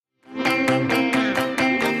You're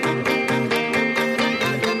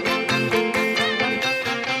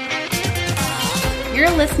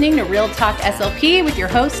listening to Real Talk SLP with your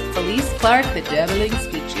host, Felice Clark, the Dabbling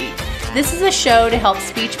Speechy. This is a show to help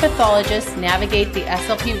speech pathologists navigate the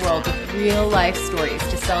SLP world with real-life stories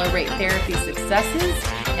to celebrate therapy successes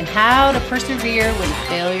and how to persevere when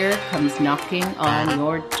failure comes knocking on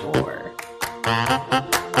your door.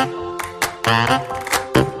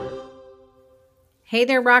 Hey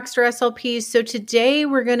there, Rockstar SLPs. So today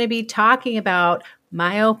we're going to be talking about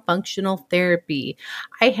myofunctional therapy.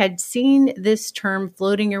 I had seen this term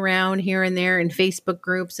floating around here and there in Facebook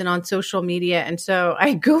groups and on social media. And so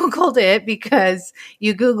I Googled it because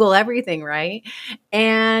you Google everything, right?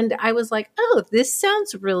 And I was like, oh, this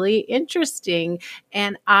sounds really interesting.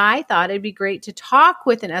 And I thought it'd be great to talk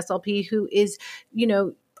with an SLP who is,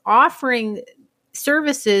 offering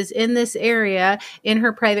services in this area in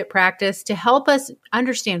her private practice to help us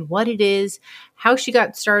understand what it is, how she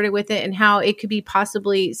got started with it, and how it could be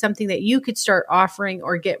possibly something that you could start offering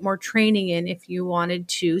or get more training in if you wanted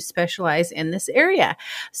to specialize in this area.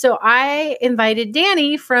 So I invited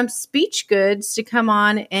Danny from Speech Goods to come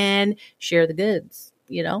on and share the goods,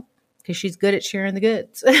 because she's good at sharing the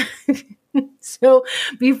goods. So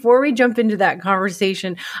before we jump into that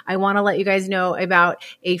conversation, I want to let you guys know about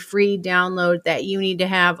a free download that you need to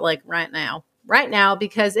have right now,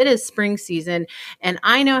 because it is spring season and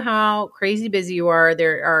I know how crazy busy you are.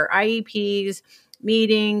 There are IEPs,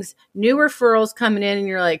 meetings, new referrals coming in, and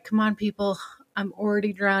you're like, come on, people, I'm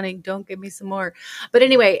already drowning. Don't give me some more. But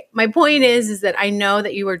anyway, my point is that I know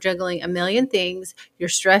that you are juggling a million things. You're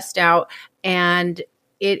stressed out, and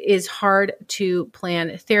it is hard to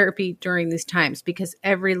plan therapy during these times because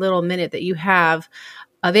every little minute that you have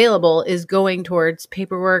available is going towards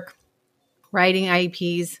paperwork, writing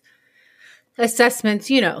IEPs,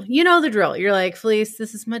 assessments. You know the drill. You're like, Felice,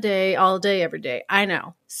 this is my day, all day, every day. I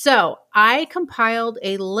know. So I compiled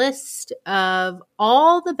a list of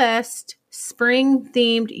all the best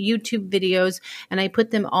spring-themed YouTube videos, and I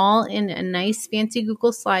put them all in a nice fancy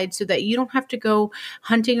Google slide so that you don't have to go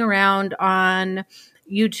hunting around on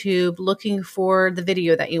YouTube looking for the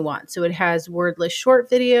video that you want. So it has wordless short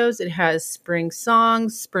videos, it has spring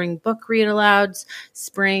songs, spring book read alouds,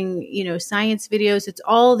 spring, science videos. It's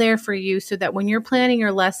all there for you so that when you're planning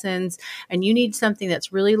your lessons and you need something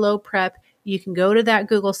that's really low prep, you can go to that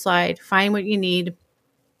Google slide, find what you need,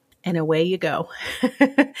 and away you go.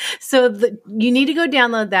 So you need to go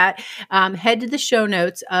download that. Head to the show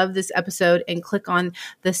notes of this episode and click on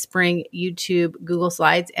the spring YouTube Google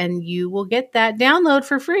Slides, and you will get that download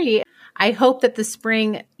for free. I hope that the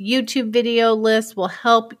spring YouTube video list will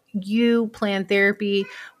help you plan therapy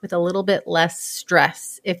with a little bit less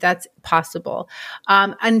stress, if that's possible.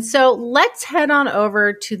 And so let's head on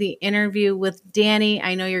over to the interview with Danny.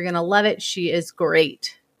 I know you're going to love it. She is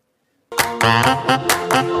great.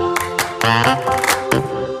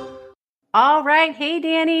 All right. Hey,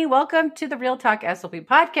 Danny. Welcome to the Real Talk SLP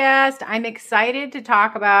podcast. I'm excited to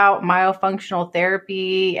talk about myofunctional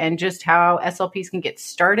therapy and just how SLPs can get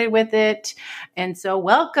started with it. And so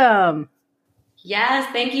welcome. Yes,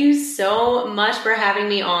 thank you so much for having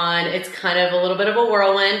me on. It's kind of a little bit of a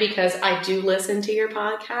whirlwind because I do listen to your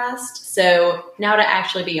podcast. So now to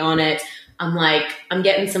actually be on it, I'm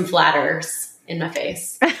getting some flatters in my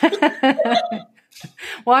face.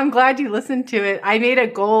 Well, I'm glad you listened to it. I made a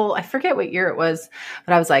goal. I forget what year it was,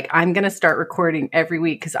 but I was like, I'm going to start recording every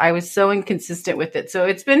week because I was so inconsistent with it. So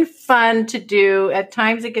it's been fun to do. At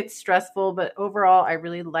times it gets stressful, but overall I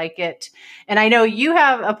really like it. And I know you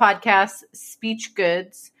have a podcast, Speech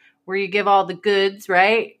Goods, where you give all the goods,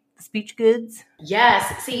 right? Speech goods.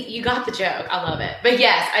 Yes. See, you got the joke. I love it. But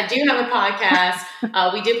yes, I do have a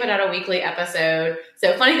podcast. We do put out a weekly episode.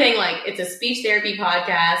 So funny thing, it's a speech therapy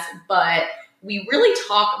podcast, but we really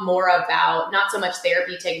talk more about not so much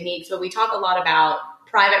therapy techniques, but we talk a lot about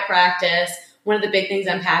private practice. One of the big things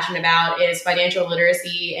I'm passionate about is financial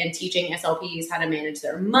literacy and teaching SLPs how to manage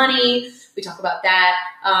their money. We talk about that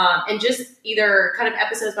and just either kind of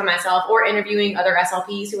episodes by myself or interviewing other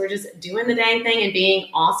SLPs who are just doing the dang thing and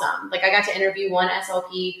being awesome. I got to interview one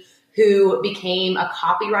SLP who became a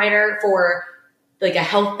copywriter for the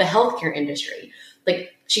healthcare industry.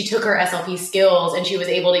 She took her SLP skills and she was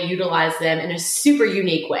able to utilize them in a super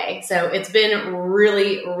unique way. So it's been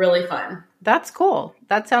really, really fun. That's cool.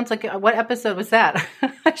 That sounds like, what episode was that?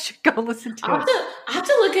 I should go listen to it. I have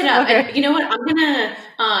to look it up. Okay. And you know what? I'm going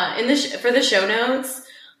to, for the show notes,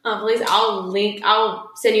 Please,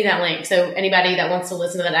 I'll send you that link. So anybody that wants to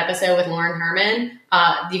listen to that episode with Lauren Herman,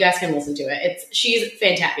 you guys can listen to it. She's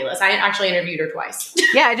fantabulous. I actually interviewed her twice.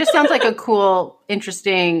 Yeah, it just sounds like a cool,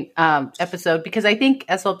 interesting episode, because I think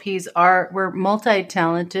SLPs we're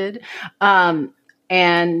multi-talented,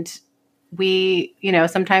 and we,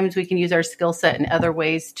 sometimes we can use our skill set in other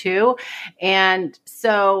ways too. And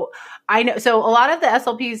so I know, so a lot of the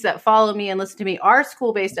SLPs that follow me and listen to me are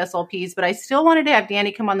school-based SLPs, but I still wanted to have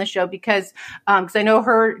Danny come on the show because I know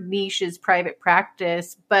her niche is private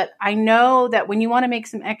practice, but I know that when you want to make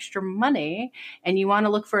some extra money and you want to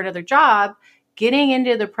look for another job, getting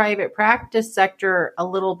into the private practice sector a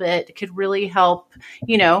little bit could really help,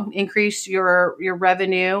 increase your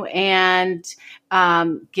revenue and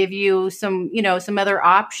give you some other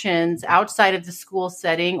options outside of the school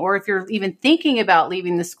setting. Or if you're even thinking about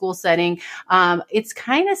leaving the school setting, it's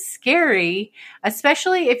kind of scary,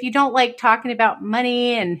 especially if you don't like talking about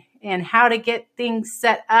money and how to get things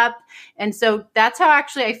set up. And so that's how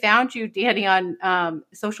actually I found you, Danny, on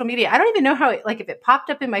social media. I don't even know how if it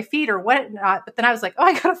popped up in my feed or whatnot, but then I was like, oh,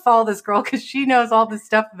 I got to follow this girl because she knows all this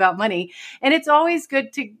stuff about money. And it's always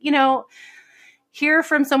good to, hear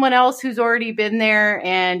from someone else who's already been there,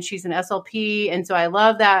 and she's an SLP. And so I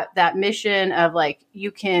love that mission of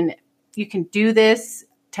you can do this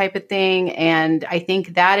type of thing. And I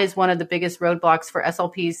think that is one of the biggest roadblocks for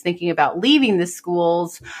SLPs thinking about leaving the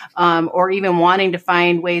schools, or even wanting to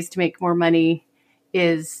find ways to make more money,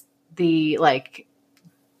 is the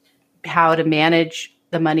how to manage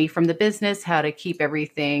the money from the business, how to keep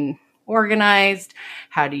everything organized,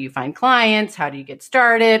 how do you find clients, how do you get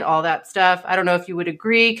started, all that stuff. I don't know if you would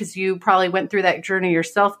agree, because you probably went through that journey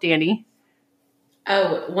yourself, Danny.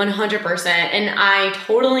 Oh, 100%. And I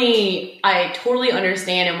totally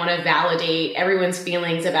understand and want to validate everyone's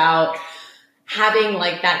feelings about having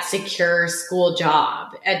that secure school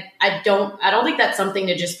job. I don't think that's something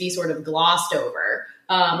to just be sort of glossed over.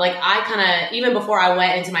 I kind of, even before I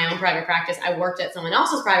went into my own private practice, I worked at someone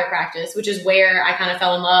else's private practice, which is where I kind of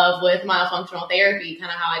fell in love with myofunctional therapy,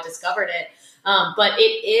 kind of how I discovered it. But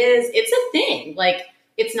it's a thing.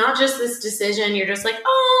 It's not just this decision. You're just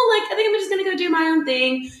I think I'm just going to go do my own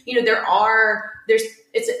thing.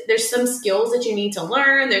 There's some skills that you need to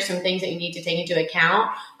learn. There's some things that you need to take into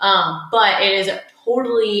account. But it is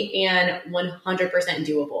totally and 100%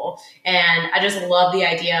 doable. And I just love the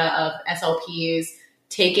idea of SLPs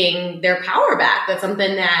taking their power back. That's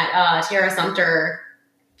something that Tara Sumter,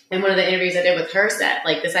 in one of the interviews I did with her, said,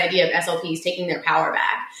 this idea of SLPs taking their power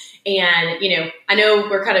back. And, I know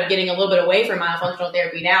we're kind of getting a little bit away from myofunctional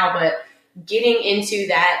therapy now, but getting into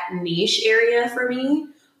that niche area for me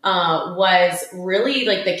was really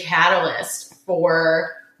the catalyst for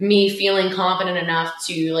me feeling confident enough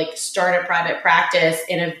to start a private practice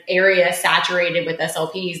in an area saturated with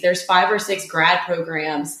SLPs. There's 5 or 6 grad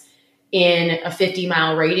programs in a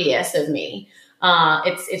 50-mile radius of me.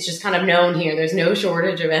 It's just kind of known here. There's no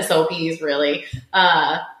shortage of SLPs really.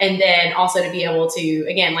 And then also to be able to,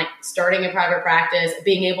 again, starting a private practice,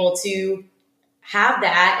 being able to have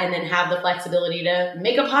that and then have the flexibility to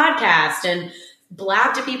make a podcast and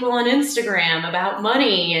blab to people on Instagram about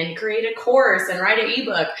money and create a course and write an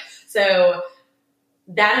ebook. So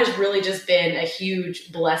that has really just been a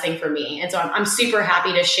huge blessing for me. And so I'm super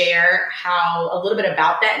happy to share a little bit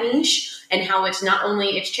about that niche and how it's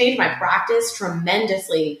changed my practice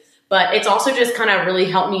tremendously, but it's also just kind of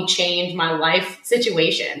really helped me change my life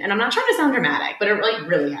situation. And I'm not trying to sound dramatic, but it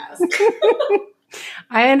really has.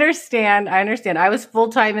 I understand. I was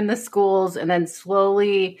full-time in the schools, and then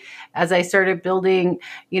slowly, as I started building,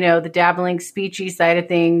 the dabbling speechy side of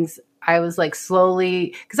things, I was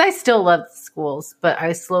slowly, because I still love schools, but I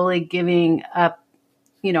was slowly giving up.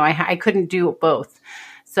 I couldn't do both.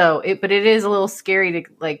 So but it is a little scary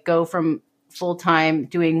to go from full-time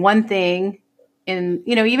doing one thing, and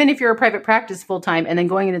even if you're a private practice full-time and then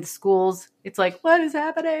going into the schools, it's what is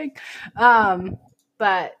happening?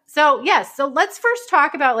 But so yes, so let's first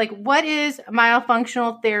talk about what is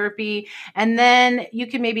myofunctional therapy, and then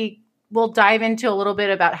we'll dive into a little bit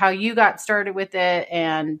about how you got started with it.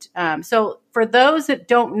 And so for those that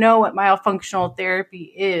don't know what myofunctional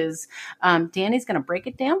therapy is, Danny's going to break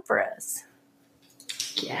it down for us.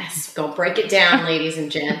 Yes, go break it down, ladies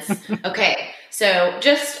and gents. Okay, so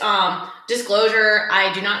just disclosure,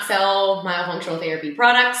 I do not sell myofunctional therapy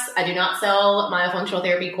products. I do not sell myofunctional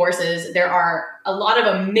therapy courses. There are a lot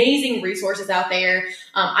of amazing resources out there.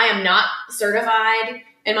 I am not certified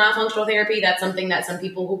in myofunctional therapy. That's something that some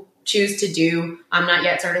people who choose to do. I'm not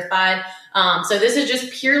yet certified. So this is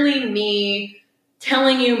just purely me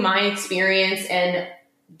telling you my experience and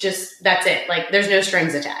just that's it. Like there's no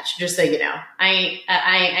strings attached. Just so you know, I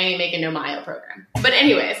ain't making no myo program. But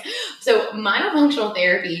anyways, so myofunctional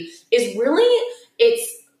therapy is really,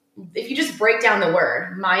 it's, if you just break down the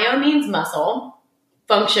word, myo means muscle,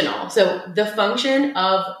 functional. So the function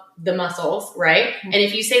of the muscles, right? And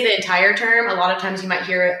if you say the entire term, a lot of times you might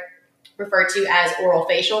hear it referred to as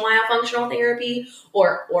orofacial myofunctional therapy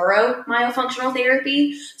or oromyofunctional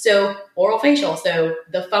therapy. So orofacial, so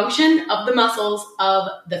the function of the muscles of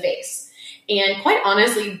the face. And quite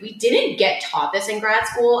honestly, we didn't get taught this in grad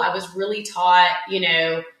school. I was really taught,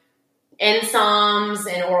 NSOMs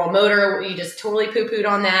and oral motor. You just totally poo-pooed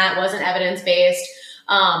on that. It wasn't evidence-based.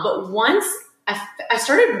 But once I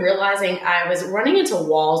started realizing I was running into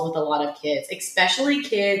walls with a lot of kids, especially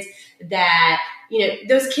kids that,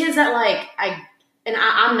 those kids that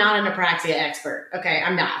I'm not an apraxia expert. Okay.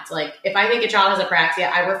 I'm not. Like, if I think a child has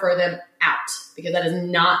apraxia, I refer them out because that is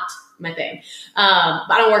not my thing. But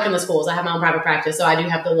I don't work in the schools. I have my own private practice. So I do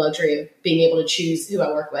have the luxury of being able to choose who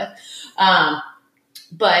I work with.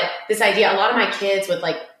 But this idea, a lot of my kids with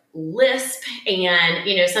like lisp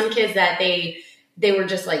and, some kids that they were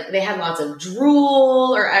just like, they had lots of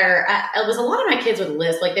drool or it was a lot of my kids with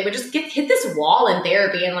lisp. Like they would just hit this wall in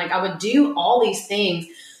therapy. And like, I would do all these things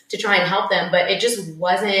to try and help them, but it just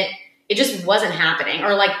wasn't happening.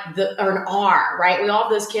 Or like or an R, right? We all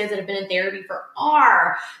have those kids that have been in therapy for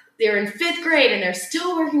R. They're in 5th grade and they're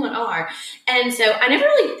still working on R. And so I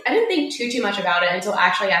didn't think too much about it until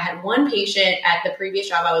actually I had one patient at the previous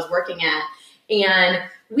job I was working at, and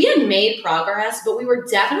we had made progress, but we were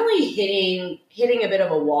definitely hitting a bit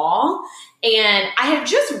of a wall. And I had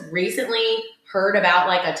just recently heard about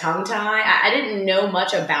like a tongue tie. I didn't know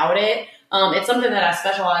much about it. It's something that I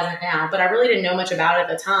specialize in now, but I really didn't know much about it at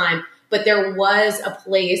the time. But there was a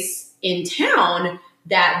place in town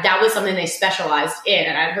that was something they specialized in.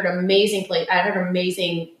 And I'd heard amazing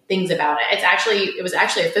things about it. It was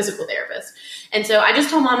actually a physical therapist. And so I just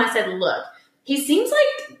told mom, I said, look, he seems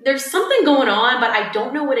like there's something going on, but I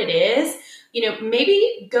don't know what it is.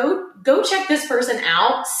 Maybe go check this person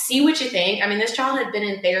out, see what you think. I mean, this child had been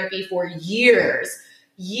in therapy for years.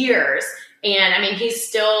 And I mean, he's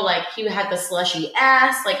still like, he had the slushy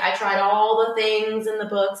S. Like I tried all the things in the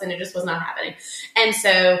books and it just was not happening. And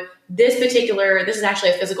so this is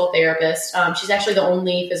actually a physical therapist. She's actually the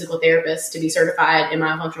only physical therapist to be certified in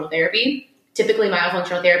myofunctional therapy. Typically,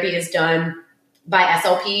 myofunctional therapy is done by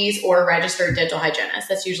SLPs or registered dental hygienists.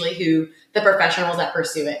 That's usually who the professionals that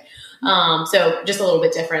pursue it. So just a little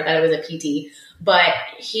bit different that it was a PT. But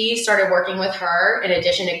he started working with her in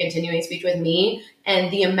addition to continuing speech with me.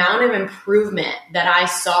 And the amount of improvement that I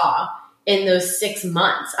saw in those 6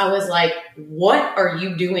 months, I was like, what are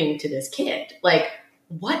you doing to this kid? Like,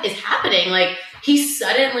 what is happening? Like he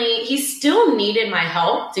still needed my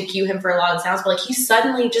help to cue him for a lot of sounds, but like he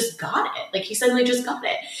suddenly just got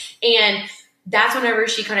it. And that's whenever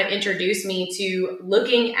she kind of introduced me to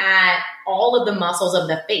looking at all of the muscles of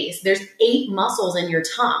the face. There's 8 muscles in your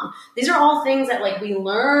tongue. These are all things that like we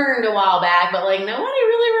learned a while back, but like nobody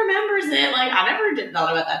really remembers it. Like I never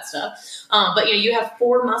thought about that stuff. But you have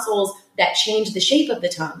 4 muscles that change the shape of the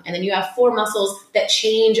tongue. And then you have 4 muscles that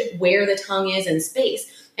change where the tongue is in space.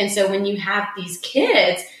 And so when you have these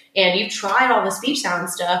kids and you've tried all the speech sound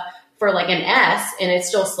stuff for like an S and it's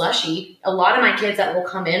still slushy, a lot of my kids that will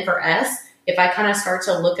come in for S, if I kind of start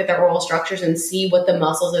to look at their oral structures and see what the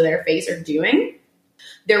muscles of their face are doing,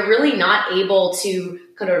 they're really not able to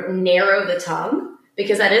kind of narrow the tongue,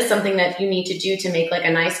 because that is something that you need to do to make like a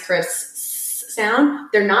nice crisp sound.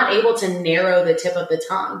 They're not able to narrow the tip of the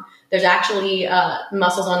tongue. There's actually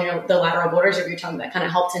muscles on the lateral borders of your tongue that kind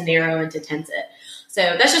of help to narrow and to tense it. So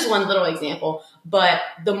that's just one little example. But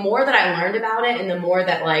the more that I learned about it and the more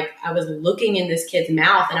that like I was looking in this kid's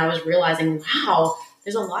mouth and I was realizing, wow,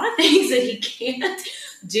 there's a lot of things that he can't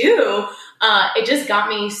do. It just got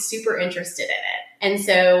me super interested in it. And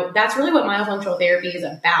so that's really what myofunctional therapy is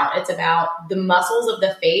about. It's about the muscles of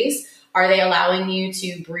the face. Are they allowing you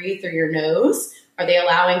to breathe through your nose? Are they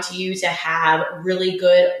allowing you to have really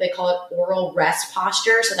good, they call it oral rest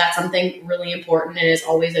posture. So that's something really important and is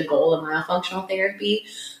always a goal of myofunctional therapy.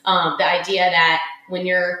 The idea that when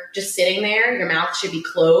you're just sitting there, your mouth should be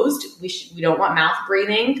closed. We don't want mouth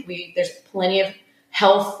breathing. There's plenty of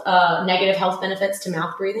negative health benefits to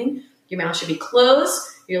mouth breathing. Your mouth should be closed.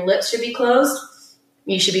 Your lips should be closed.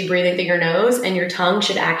 You should be breathing through your nose, and your tongue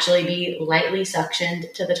should actually be lightly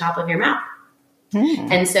suctioned to the top of your mouth.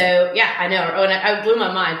 And so, yeah, I know. And I blew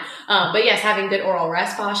my mind. But yes, having good oral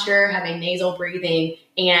rest posture, having nasal breathing.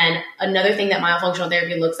 And another thing that myofunctional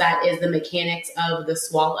therapy looks at is the mechanics of the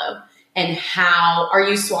swallow. and how are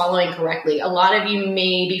you swallowing correctly. A lot of you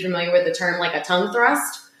may be familiar with the term like a tongue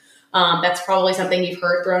thrust. That's probably something you've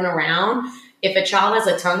heard thrown around. If a child has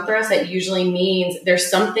a tongue thrust, that usually means there's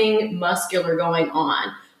something muscular going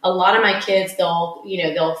on. A lot of my kids, they'll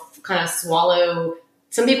kind of swallow.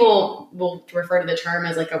 Some people will refer to the term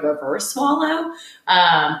as like a reverse swallow,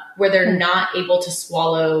 where they're not able to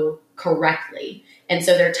swallow correctly. And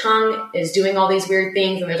so their tongue is doing all these weird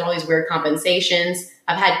things and there's all these weird compensations.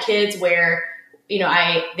 I've had kids where,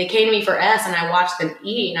 they came to me for S and I watched them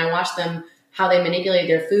eat and I watched them how they manipulated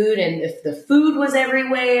their food. And if the food was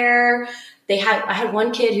everywhere, I had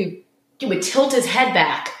one kid who would tilt his head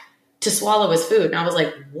back to swallow his food. And I was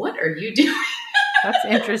like, what are you doing? That's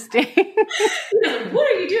interesting. What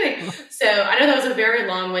are you doing? So I know that was a very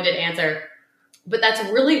long-winded answer, but that's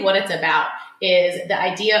really what it's about, is the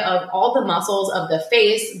idea of all the muscles of the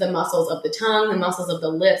face, the muscles of the tongue, the muscles of the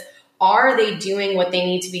lips. Are they doing what they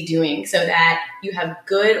need to be doing so that you have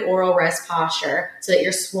good oral rest posture, so that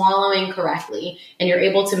you're swallowing correctly and you're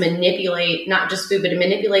able to manipulate not just food, but to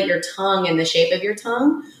manipulate your tongue and the shape of your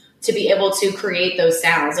tongue to be able to create those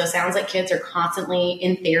sounds that kids are constantly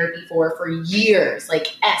in therapy for years, like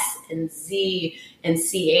S and Z and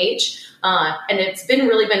CH. And it's been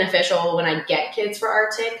really beneficial when I get kids for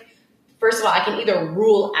Arctic. First of all, I can either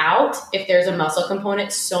rule out if there's a muscle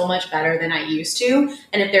component so much better than I used to.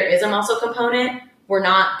 And if there is a muscle component, we're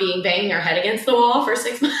not banging our head against the wall for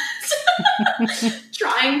 6 months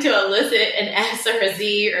trying to elicit an S or a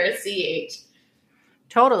Z or a CH.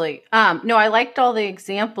 Totally. No, I liked all the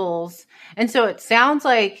examples. And so it sounds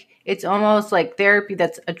like it's almost like therapy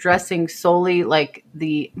that's addressing solely like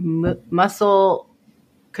the muscle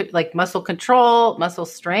control, muscle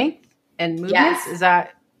strength and movements. Yes.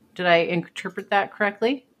 Did I interpret that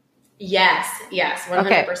correctly? Yes, 100%.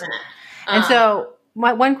 Okay. And so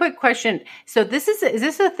my one quick question. So is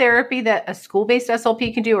this a therapy that a school-based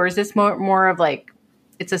SLP can do, or is this more of like,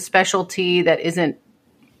 it's a specialty that isn't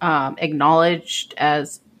acknowledged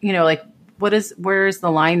as, where is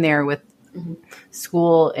the line there with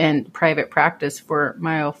school and private practice for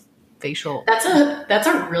myofascial? That's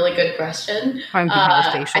a really good question. I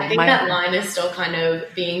think that line is still kind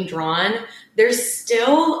of being drawn. There's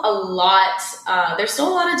still a lot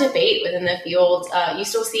of debate within the field. You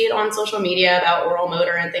still see it on social media about oral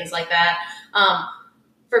motor and things like that.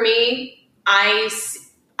 For me, I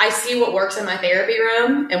see what works in my therapy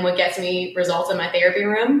room and what gets me results in my therapy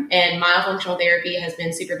room. And myofunctional therapy has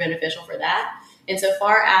been super beneficial for that. And so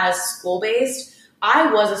far as school-based,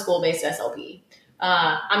 I was a school-based SLP.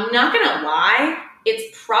 I'm not going to lie.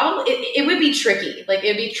 It's probably, it would be tricky. Like,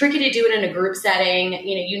 it'd be tricky to do it in a group setting.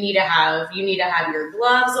 You need to have your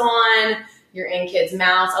gloves on, you're in kids'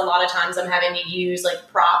 mouths. A lot of times I'm having to use like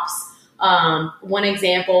props. One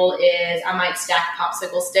example is I might stack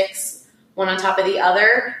popsicle sticks one on top of the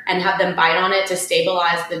other and have them bite on it to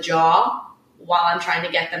stabilize the jaw while I'm trying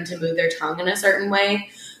to get them to move their tongue in a certain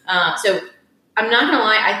way. So I'm not going to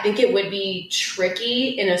lie, I think it would be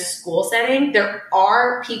tricky in a school setting. There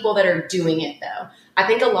are people that are doing it, though. I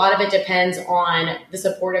think a lot of it depends on the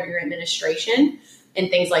support of your administration and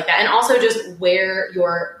things like that, and also just where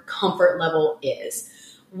your comfort level is.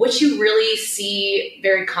 What you really see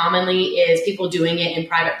very commonly is people doing it in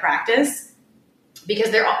private practice,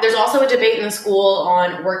 because there's also a debate in the school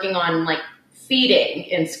on working on like feeding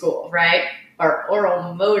in school, right? Or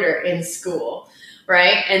oral motor in school.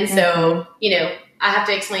 Right. And so, I have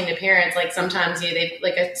to explain to parents, like sometimes, they,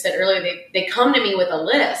 like I said earlier, they come to me with a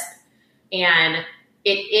lisp, and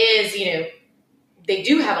it is, they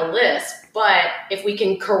do have a lisp, but if we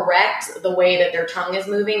can correct the way that their tongue is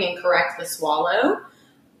moving and correct the swallow,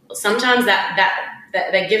 sometimes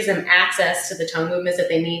that gives them access to the tongue movements that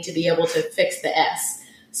they need to be able to fix the S.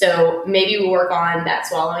 So maybe we'll work on that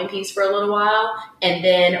swallowing piece for a little while. And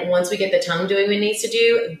then once we get the tongue doing what it needs to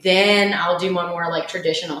do, then I'll do more like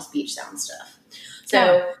traditional speech sound stuff.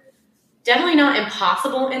 So definitely not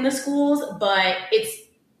impossible in the schools, but it's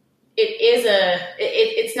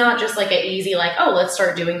not just like an easy, like, oh, let's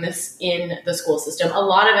start doing this in the school system. A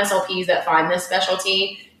lot of SLPs that find this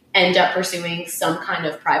specialty end up pursuing some kind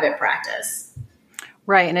of private practice.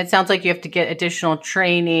 Right. And it sounds like you have to get additional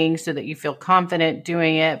training so that you feel confident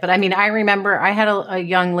doing it. But I mean, I remember I had a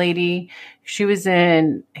young lady, she was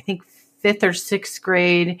in, I think, 5th or 6th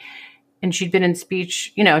grade, and she'd been in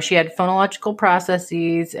speech, she had phonological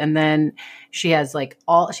processes, and then she had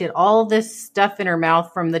all this stuff in her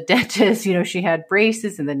mouth from the dentist. She had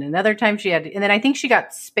braces, and then another time and then I think she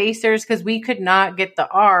got spacers because we could not get the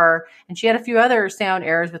R, and she had a few other sound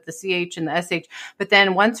errors with the CH and the SH. But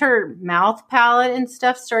then once her mouth palate and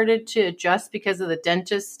stuff started to adjust because of the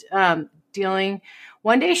dentist dealing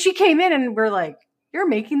one day she came in and we're like, you're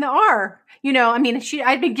making the R. I mean,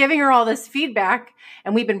 I'd been giving her all this feedback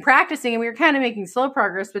and we've been practicing and we were kind of making slow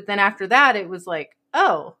progress. But then after that, it was like,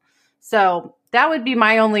 oh, so that would be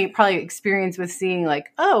my only probably experience with seeing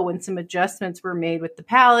like, oh, when some adjustments were made with the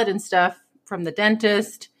palate and stuff from the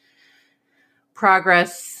dentist,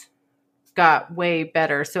 progress got way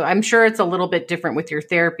better. So I'm sure it's a little bit different with your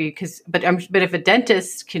therapy but if a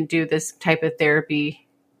dentist can do this type of therapy,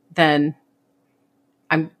 then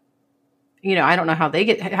I don't know how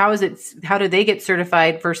do they get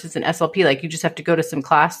certified versus an SLP? Like you just have to go to some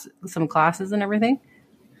classes and everything.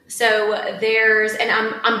 So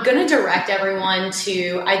I'm going to direct everyone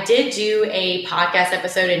to, I did do a podcast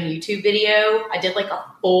episode and YouTube video. I did like a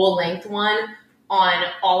full length one on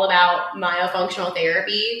all about myofunctional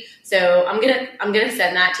therapy. So I'm going to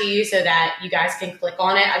send that to you so that you guys can click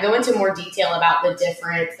on it. I go into more detail about the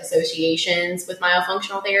different associations with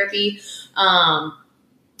myofunctional therapy.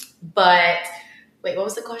 But wait, what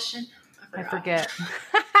was the question? I forget.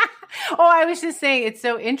 Oh, I was just saying it's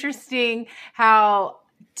so interesting how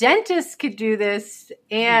dentists could do this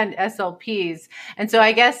and SLPs. And so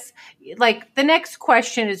I guess like the next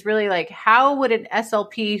question is really like, how would an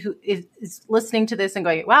SLP who is listening to this and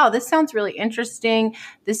going, wow, this sounds really interesting.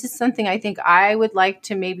 This is something I think I would like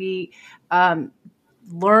to maybe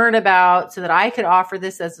learn about so that I could offer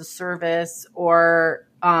this as a service or,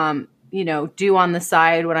 do on the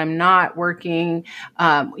side when I'm not working,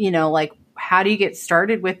 like how do you get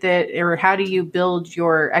started with it or how do you build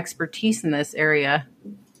your expertise in this area?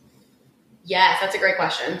 Yes, that's a great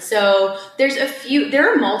question. So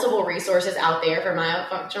there are multiple resources out there for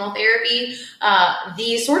myofunctional therapy.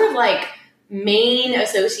 The sort of like main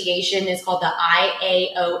association is called the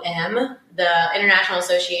IAOM, the International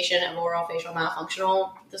Association of Orofacial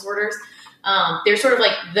Myofunctional Disorders. They're sort of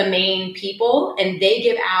like the main people, and they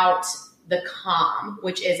give out the COM,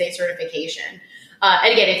 which is a certification.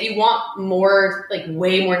 And again, if you want more, like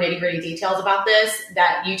way more nitty gritty details about this,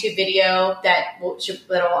 that YouTube video that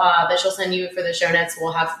she'll send you for the show notes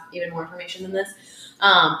will have even more information than this.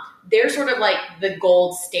 They're sort of like the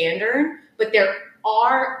gold standard, but there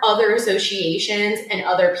are other associations and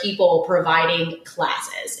other people providing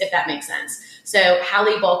classes, if that makes sense. So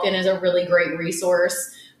Hallie Bulkin is a really great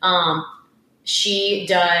resource. She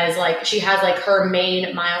has like her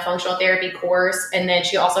main myofunctional therapy course. And then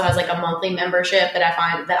she also has like a monthly membership that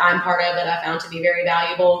I'm part of that I found to be very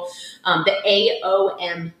valuable. The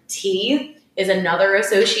AOMT is another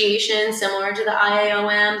association similar to the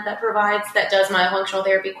IAOM that does myofunctional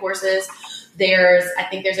therapy courses. I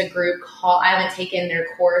think there's a group called, I haven't taken their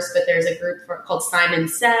course, but there's a group called Simon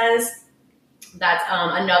Says. That's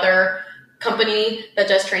another company that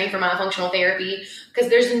does training for myofunctional therapy, because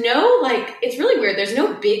there's no, like, it's really weird. There's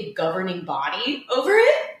no big governing body over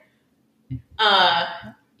it.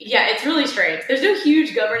 Yeah, it's really strange. There's no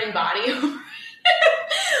huge governing body over it.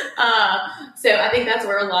 So I think that's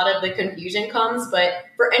where a lot of the confusion comes. But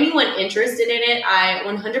for anyone interested in it, I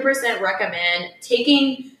 100% recommend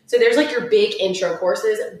so there's like your big intro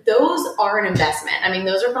courses. Those are an investment. I mean,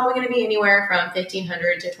 those are probably going to be anywhere from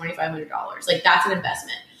 $1,500 to $2,500. Like that's an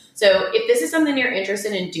investment. So if this is something you're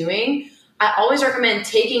interested in doing, I always recommend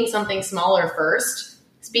taking something smaller first.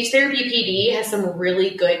 Speech Therapy PD has some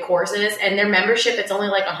really good courses, and their membership, it's only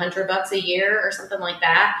like $100 a year or something like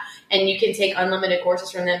that. And you can take unlimited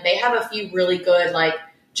courses from them. They have a few really good, like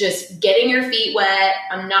just getting your feet wet.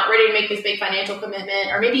 I'm not ready to make this big financial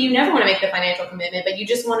commitment, or maybe you never want to make the financial commitment, but you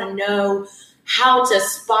just want to know how to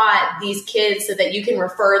spot these kids so that you can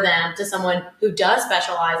refer them to someone who does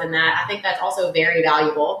specialize in that. I think that's also very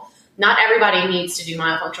valuable. Not everybody needs to do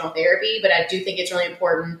myofunctional therapy, but I do think it's really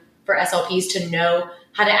important for SLPs to know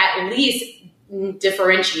how to at least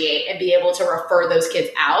differentiate and be able to refer those kids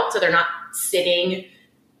out so they're not sitting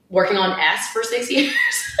working on S for 6 years.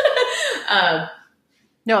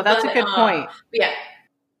 No, that's a good point. Yeah.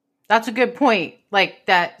 That's a good point. Like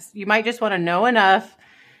that, you might just want to know enough,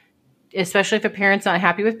 especially if a parent's not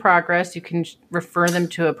happy with progress, you can refer them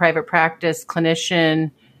to a private practice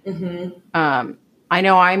clinician. Mm-hmm. I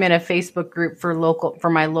know I'm in a Facebook group for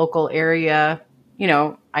my local area. You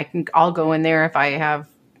know, I'll go in there if I have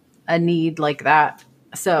a need like that.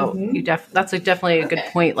 So that's definitely a good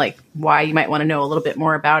point. Like why you might want to know a little bit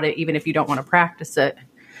more about it, even if you don't want to practice it.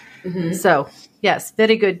 Mm-hmm. So yes,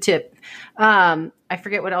 very good tip. I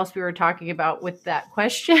forget what else we were talking about with that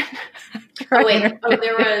question.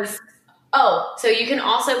 So you can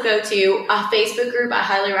also go to a Facebook group I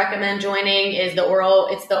highly recommend joining it's the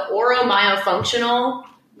Oro Myofunctional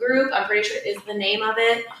group. I'm pretty sure is the name of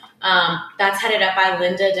it. That's headed up by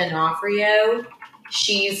Linda D'Onofrio.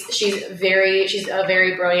 she's a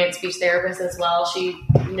very brilliant speech therapist as well. She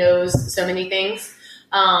knows so many things.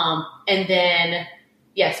 And then,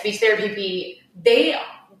 speech therapy,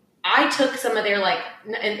 I took some of their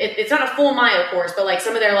it's not a full Myo course, but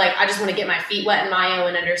some of their I just want to get my feet wet in Myo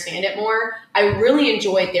and understand it more. I really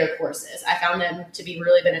enjoyed their courses. I found them to be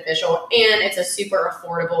really beneficial, and it's a super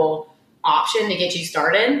affordable option to get you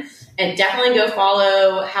started. And definitely go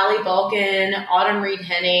follow Hallie Balkin, Autumn Reed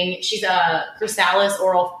Henning. She's a Chrysalis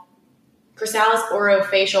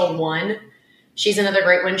Orofacial 1. She's another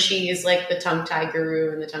great one. She's the tongue tie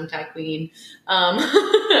guru and the tongue tie queen. And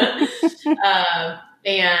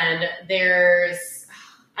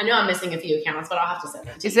I know I'm missing a few accounts, but I'll have to send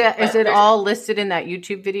them to you. Is it all listed in that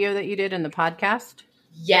YouTube video that you did in the podcast?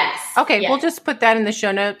 Yes. Okay. Yes. We'll just put that in the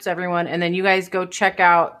show notes, everyone. And then you guys go check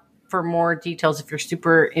out for more details if you're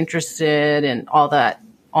super interested in all the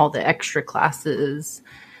extra classes.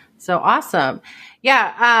 So awesome.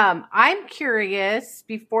 Yeah. I'm curious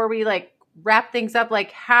before we wrap things up,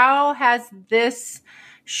 how has this,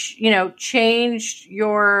 changed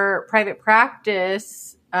your private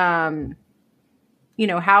practice? How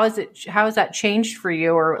has that changed for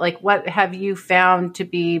you? Or what have you found to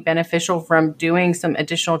be beneficial from doing some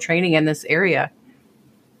additional training in this area?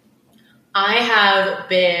 I have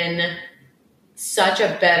been such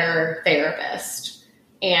a better therapist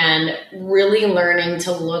and really learning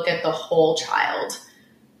to look at the whole child.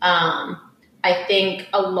 I think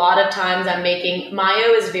a lot of times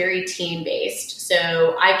Myo is very team based.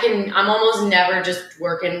 So I'm almost never just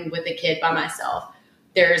working with a kid by myself.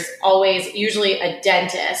 There's always usually a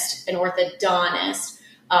dentist, an orthodontist,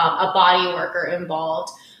 a body worker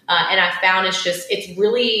involved. And I found I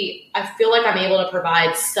feel like I'm able to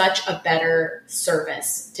provide such a better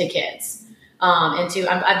service to kids.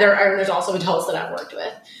 There's also adults that I've worked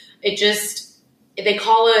with. They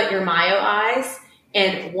call it your Myo eyes.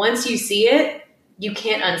 And once you see it, you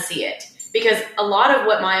can't unsee it. Because a lot of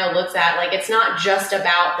what Myo looks at, it's not just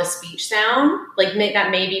about the speech sound. That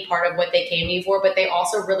may be part of what they came to you for, but they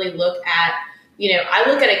also really look at, I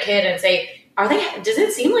look at a kid and say, does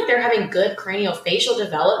it seem like they're having good craniofacial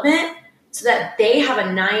development so that they have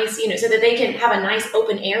a nice, so that they can have a nice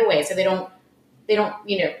open airway so they don't,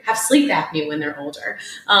 have sleep apnea when they're older.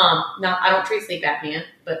 I don't treat sleep apnea,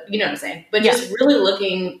 but you know what I'm saying. But just really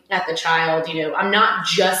looking at the child, I'm not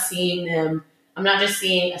just seeing them. I'm not just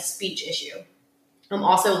seeing a speech issue. I'm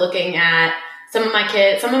also looking at some of my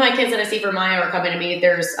kids that I see for Myo are coming to me.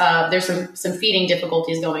 There's some feeding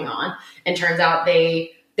difficulties going on, and turns out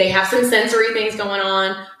they have some sensory things going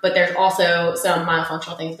on, but there's also some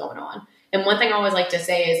myofunctional things going on. And one thing I always like to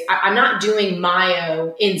say is I'm not doing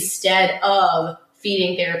Myo instead of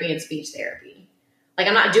feeding therapy and speech therapy.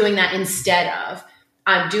 I'm not doing that instead of.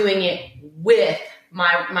 I'm doing it with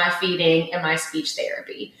my feeding and my speech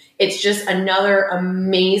therapy. It's just another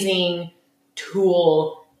amazing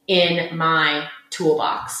tool in my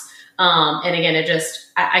toolbox. And again,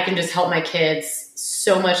 I can just help my kids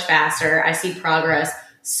so much faster. I see progress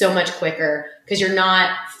so much quicker because you're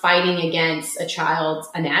not fighting against a child's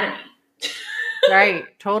anatomy. Right.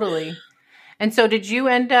 Totally. And so did you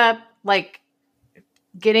end up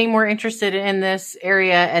getting more interested in this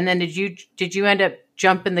area? And then did you end up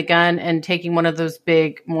jumping the gun and taking one of those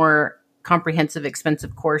big, more comprehensive,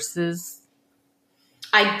 expensive courses?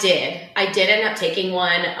 I did end up taking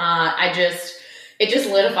one. It just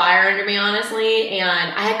lit a fire under me, honestly. And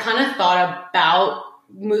I had kind of thought about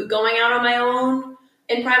going out on my own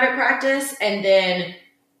in private practice. And then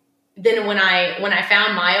when I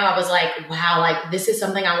found Myo, I was like, wow, this is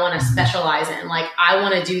something I want to specialize in.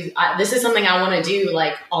 This is something I want to do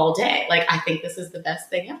all day. I think this is the best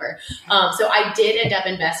thing ever. So I did end up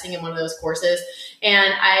investing in one of those courses,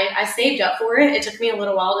 and I saved up for it. It took me a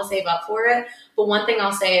little while to save up for it. But one thing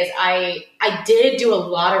I'll say is I did do a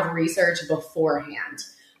lot of research beforehand.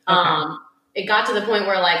 Okay. It got to the point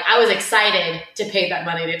where I was excited to pay that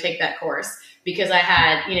money to take that course. Because I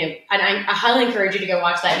had, and I highly encourage you to go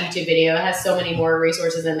watch that YouTube video. It has so many more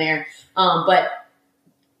resources in there. But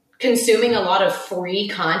consuming a lot of free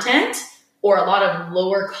content or a lot of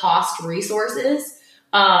lower cost resources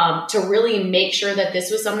to really make sure that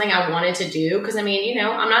this was something I wanted to do. Because I'm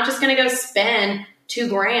not just going to go spend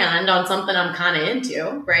 $2,000 on something I'm kind of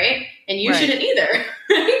into, right? And you shouldn't either,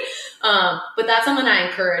 right? But that's something I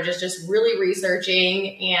encourage is just really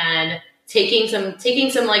researching and taking some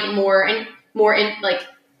more in not,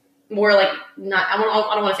 I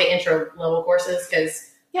don't want to say intro level courses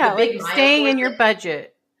because staying in your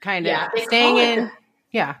budget kind of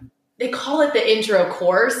They call it the intro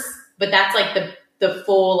course, but that's the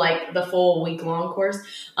full week long course.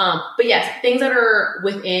 But yes, things that are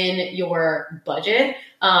within your budget,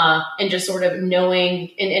 and just sort of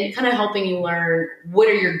knowing and kind of helping you learn what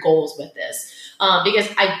are your goals with this. Because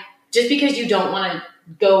just because you don't want to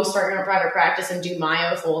go start your own private practice and do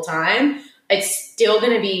myo full time, it's still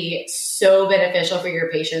going to be so beneficial for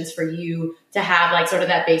your patients for you to have like sort of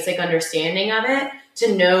that basic understanding of it,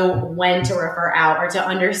 to know when to refer out, or to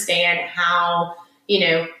understand how,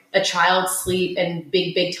 a child's sleep and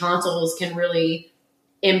big tonsils can really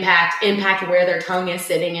impact where their tongue is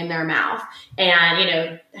sitting in their mouth,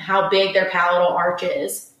 and, how big their palatal arch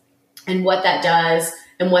is and what that does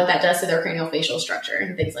to their craniofacial structure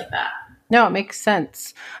and things like that. No, it makes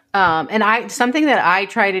sense. And something that I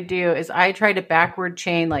try to do is I try to backward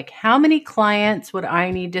chain, like how many clients would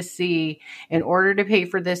I need to see in order to pay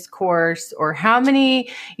for this course, or how many,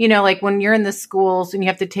 like when you're in the schools and you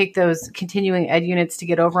have to take those continuing ed units to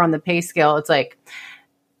get over on the pay scale, it's like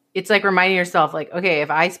reminding yourself like, okay, if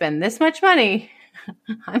I spend this much money,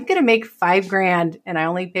 I'm going to make $5,000 and I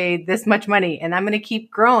only paid this much money and I'm going to keep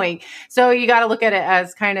growing. So you got to look at it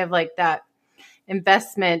as kind of like that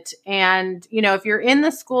investment. And, if you're in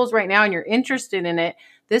the schools right now and you're interested in it,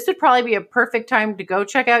 this would probably be a perfect time to go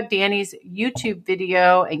check out Danny's YouTube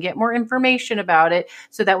video and get more information about it,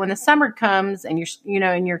 so that when the summer comes and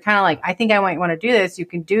you're kind of like, I think I might want to do this, you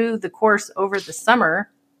can do the course over the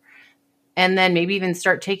summer and then maybe even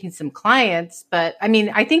start taking some clients. But I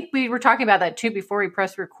mean, I think we were talking about that too before we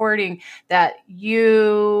pressed recording, that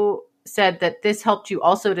you said that this helped you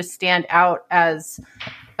also to stand out as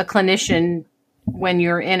a clinician when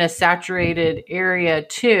you're in a saturated area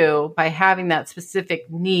too, by having that specific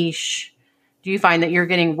niche. Do you find that you're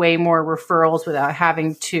getting way more referrals without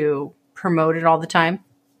having to promote it all the time?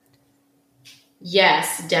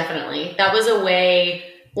 Yes, definitely. That was a way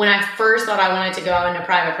when I first thought I wanted to go out into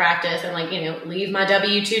private practice and leave my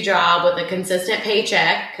W-2 job with a consistent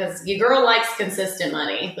paycheck, because your girl likes consistent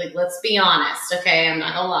money. Like, let's be honest. Okay. I'm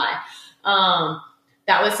not gonna lie.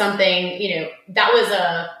 That was something, that was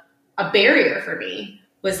a barrier for me,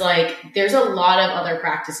 was like, there's a lot of other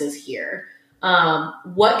practices here.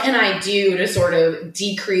 What can I do to sort of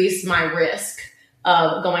decrease my risk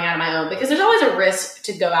of going out on my own? Because there's always a risk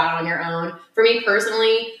to go out on your own. For me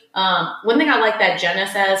personally, one thing I like that Jenna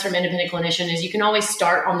says from Independent Clinician is you can always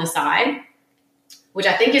start on the side, which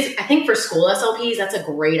I think for school SLPs, that's a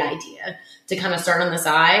great idea to kind of start on the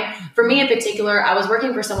side. For me in particular, I was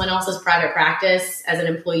working for someone else's private practice as an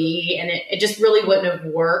employee, and it just really wouldn't have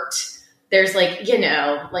worked. There's like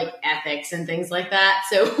ethics and things like that.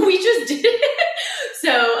 So we just did it.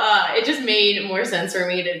 So it just made more sense for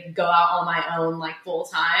me to go out on my own, like full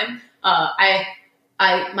time.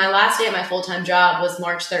 My last day at my full-time job was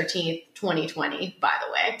March 13th, 2020, by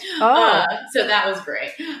the way. Oh. So that was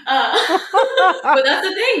great. But that's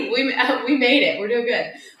the thing. We made it. We're doing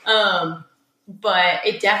good. But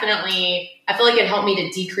it definitely, I feel like it helped me to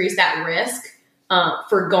decrease that risk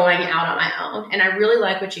for going out on my own. And I really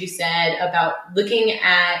like what you said about looking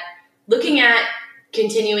at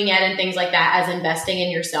continuing ed and things like that as investing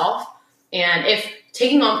in yourself. And if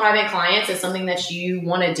taking on private clients is something that you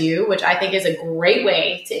want to do, which I think is a great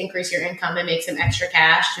way to increase your income and make some extra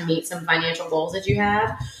cash to meet some financial goals that you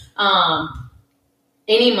have.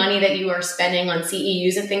 Any money that you are spending on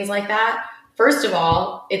CEUs and things like that, first of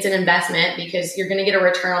all, it's an investment because you're going to get a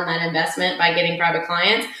return on that investment by getting private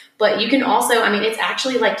clients. But you can also, it's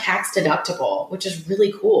actually like tax deductible, which is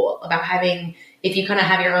really cool about having, if you kind of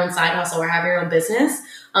have your own side hustle or have your own business,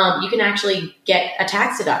 you can actually get a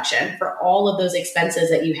tax deduction for all of those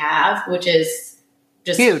expenses that you have, which is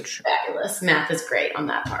just huge. Fabulous. Math is great on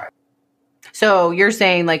that part. So you're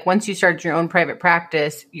saying like once you started your own private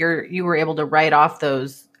practice, you were able to write off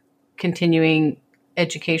those continuing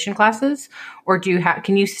education classes, or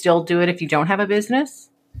can you still do it if you don't have a business?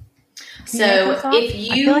 So if I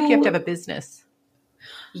feel like you have to have a business.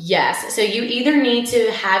 Yes. So you either need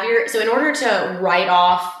to have in order to write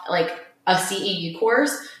off like a CEU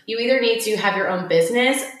course, you either need to have your own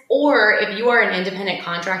business, or if you are an independent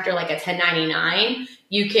contractor, like a 1099,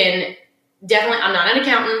 you can definitely, I'm not an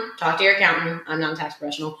accountant, talk to your accountant. I'm not a tax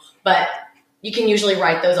professional, but you can usually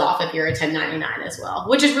write those off if you're a 1099 as well,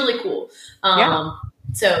 which is really cool.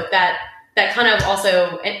 So that kind of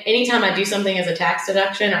also, anytime I do something as a tax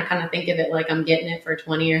deduction, I kind of think of it like I'm getting it for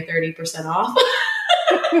 20 or 30% off.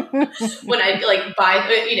 When I like buy,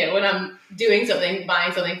 when I'm doing something,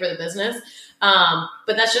 buying something for the business.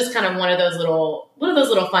 But that's just kind of one of those little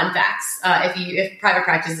fun facts. If private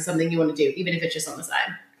practice is something you want to do, even if it's just on the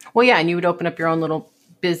side. Well, yeah. And you would open up your own little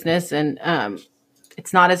business, and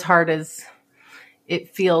it's not as hard as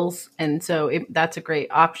it feels. And so that's a great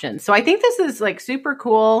option. So I think this is like super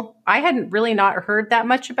cool. I hadn't really not heard that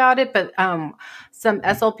much about it, but some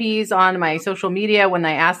SLPs on my social media, when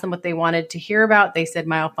I asked them what they wanted to hear about, they said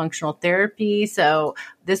myofunctional therapy. So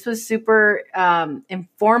this was super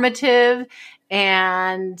informative.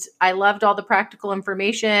 And I loved all the practical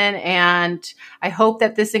information. And I hope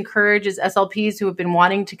that this encourages SLPs who have been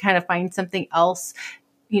wanting to kind of find something else,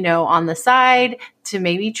 on the side, to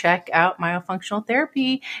maybe check out myofunctional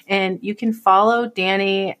therapy. And you can follow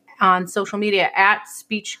Danny on social media at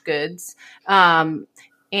Speech Goods. And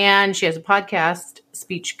she has a podcast,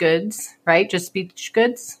 Speech Goods, right? Just Speech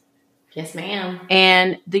Goods. Yes, ma'am.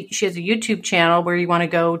 And she has a YouTube channel where you want to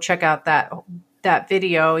go check out that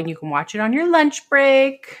video, and you can watch it on your lunch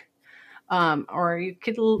break. Or you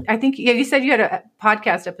could, I think you said you had a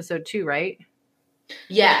podcast episode too, right?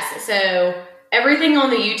 Yes. So everything on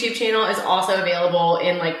the YouTube channel is also available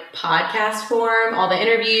in like podcast form, all the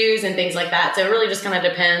interviews and things like that. So it really just kind of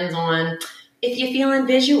depends on if you're feeling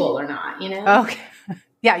visual or not, Okay.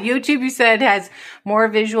 Yeah. YouTube, you said, has more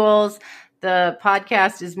visuals. The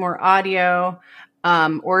podcast is more audio.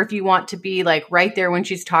 Or if you want to be like right there when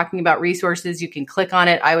she's talking about resources, you can click on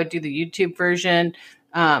it. I would do the YouTube version.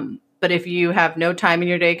 But if you have no time in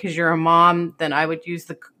your day because you're a mom, then I would use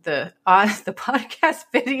the podcast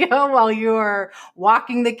video while you are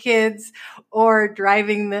walking the kids or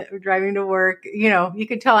driving to work. You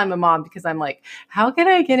can tell I'm a mom because I'm like, how can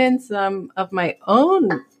I get in some of my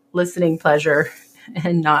own listening pleasure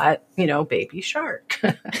and not, Baby Shark?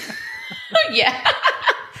 Yeah.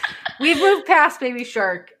 We've moved past Baby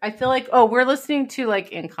Shark. I feel like, we're listening to like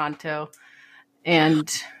Encanto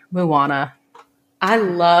and Moana.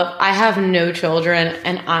 I have no children,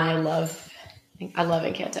 and I love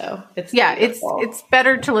Encanto. It's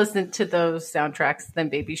better to listen to those soundtracks than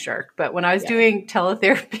Baby Shark. But when I was doing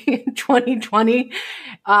teletherapy in 2020,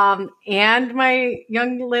 and my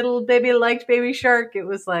young little baby liked Baby Shark, it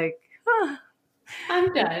was like,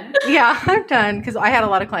 I'm done. Yeah, I'm done, because I had a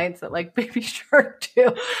lot of clients that like Baby Shark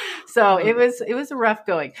too. So it was a rough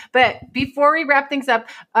going. But before we wrap things up,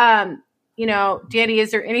 Danny, is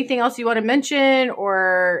there anything else you want to mention,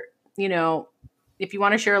 or, if you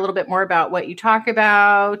want to share a little bit more about what you talk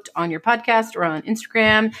about on your podcast or on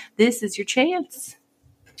Instagram, this is your chance.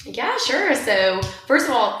 Yeah, sure. So first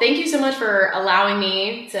of all, thank you so much for allowing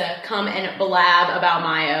me to come and blab about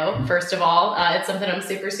Myo. First of all, it's something I'm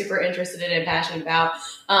super, super interested in and passionate about.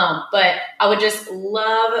 But I would just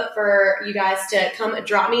love for you guys to come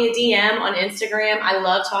drop me a DM on Instagram. I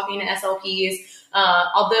love talking to SLPs.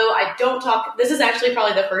 Although I don't talk, this is actually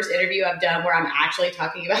probably the first interview I've done where I'm actually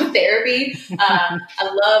talking about therapy. I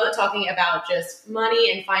love talking about just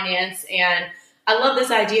money and finance, and I love this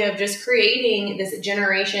idea of just creating this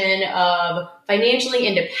generation of financially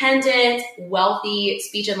independent, wealthy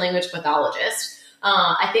speech and language pathologists.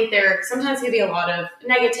 I think there sometimes can be a lot of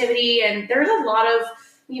negativity, and there's a lot of,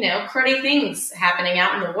 cruddy things happening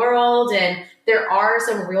out in the world, and there are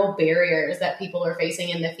some real barriers that people are facing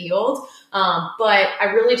in the field. But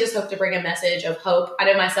I really just hope to bring a message of hope. I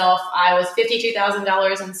know myself, I was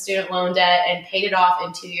 $52,000 in student loan debt and paid it off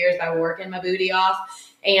in 2 years by working my booty off.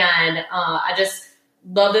 And I just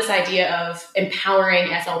love this idea of empowering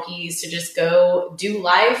SLPs to just go do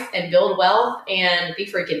life and build wealth and be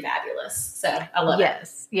freaking fabulous. So I love it.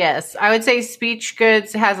 Yes. I would say Speech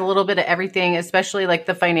Goods has a little bit of everything, especially like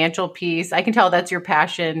the financial piece. I can tell that's your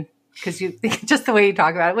passion because you just the way you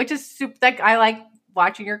talk about it, which is super, like, I like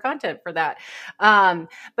watching your content for that.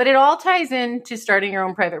 But it all ties into starting your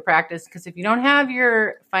own private practice, because if you don't have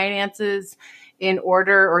your finances in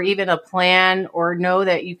order, or even a plan, or know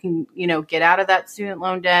that you can, get out of that student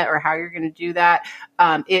loan debt, or how you're going to do that,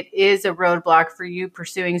 it is a roadblock for you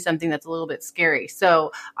pursuing something that's a little bit scary.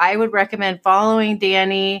 So I would recommend following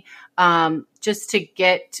Danny, just to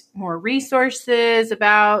get more resources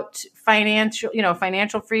about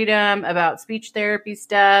financial freedom, about speech therapy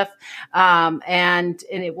stuff. And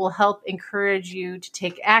it will help encourage you to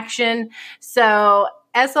take action. So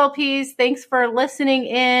SLPs, thanks for listening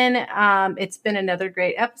in. It's been another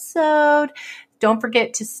great episode. Don't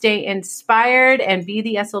forget to stay inspired and be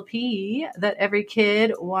the SLP that every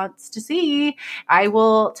kid wants to see. I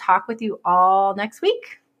will talk with you all next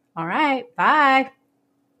week. All right. Bye.